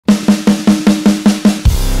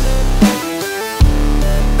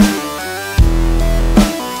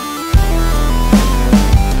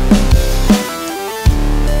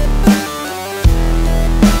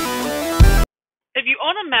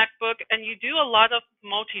you do a lot of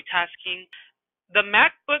multitasking, the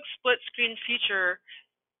MacBook split screen feature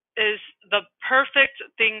is the perfect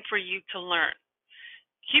thing for you to learn.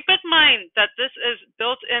 Keep in mind that this is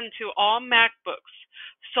built into all MacBooks,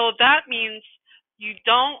 so that means you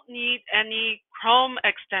don't need any Chrome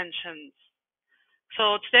extensions.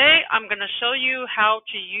 So today I'm going to show you how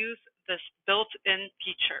to use this built-in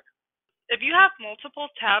feature. If you have multiple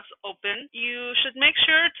tabs open, you should make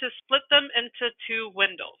sure to split them into two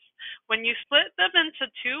windows. When you split them into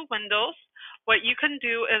two windows, what you can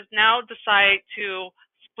do is now decide to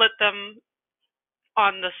split them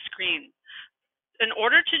on the screen. In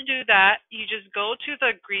order to do that, you just go to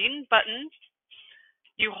the green button,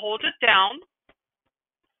 you hold it down,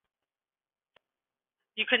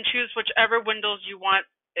 you can choose whichever windows you want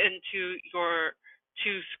into your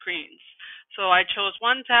two screens. So I chose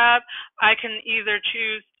one tab. I can either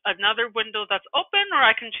choose another window that's open or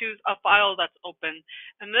I can choose a file that's open.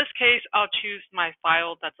 In this case, I'll choose my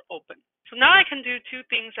file that's open. So now I can do two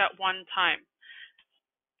things at one time.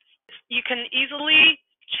 You can easily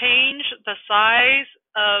change the size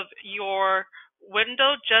of your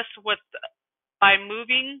window just by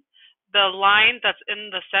moving the line that's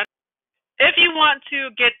in the center. If you want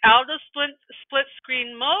to get out of split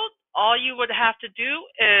screen mode, all you would have to do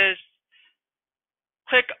is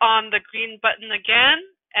click on the green button again,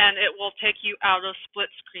 and it will take you out of split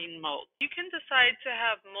screen mode. You can decide to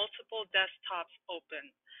have multiple desktops open.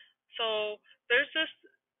 So there's this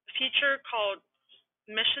feature called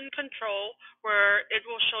Mission Control where it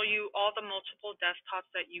will show you all the multiple desktops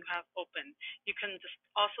that you have open. You can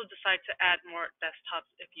also decide to add more desktops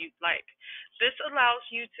if you'd like. This allows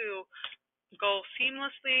you to go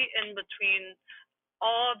seamlessly in between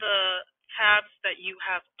all the tabs that you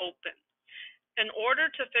have open. In order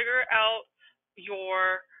to figure out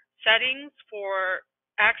your settings for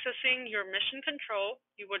accessing your mission control,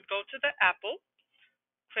 you would go to the Apple,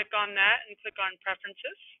 click on that and click on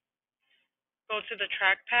Preferences, go to the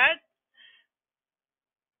trackpad.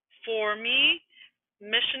 For me,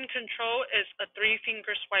 mission control is a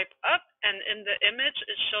 3-finger swipe up, and in the image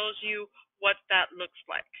it shows you what that looks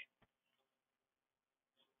like.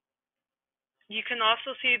 You can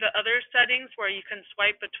also see the other settings where you can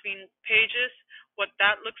swipe between pages, what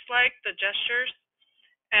that looks like, the gestures,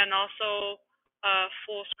 and also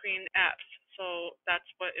full screen apps. So that's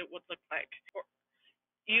what it would look like.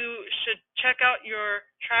 You should check out your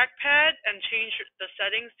trackpad and change the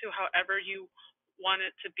settings to however you want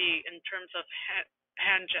it to be in terms of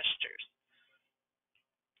hand gestures.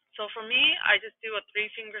 So for me, I just do a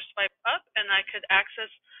 3-finger swipe up and I could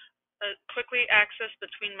quickly access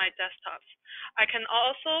between my desktops. I can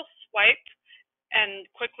also swipe and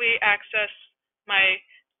quickly access my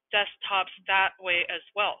desktops that way as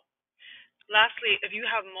well. Lastly, if you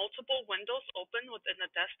have multiple windows open within a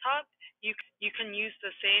desktop, you can use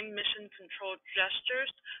the same mission control gestures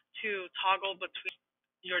to toggle between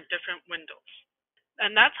your different windows.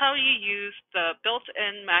 And that's how you use the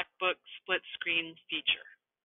built-in MacBook split screen feature.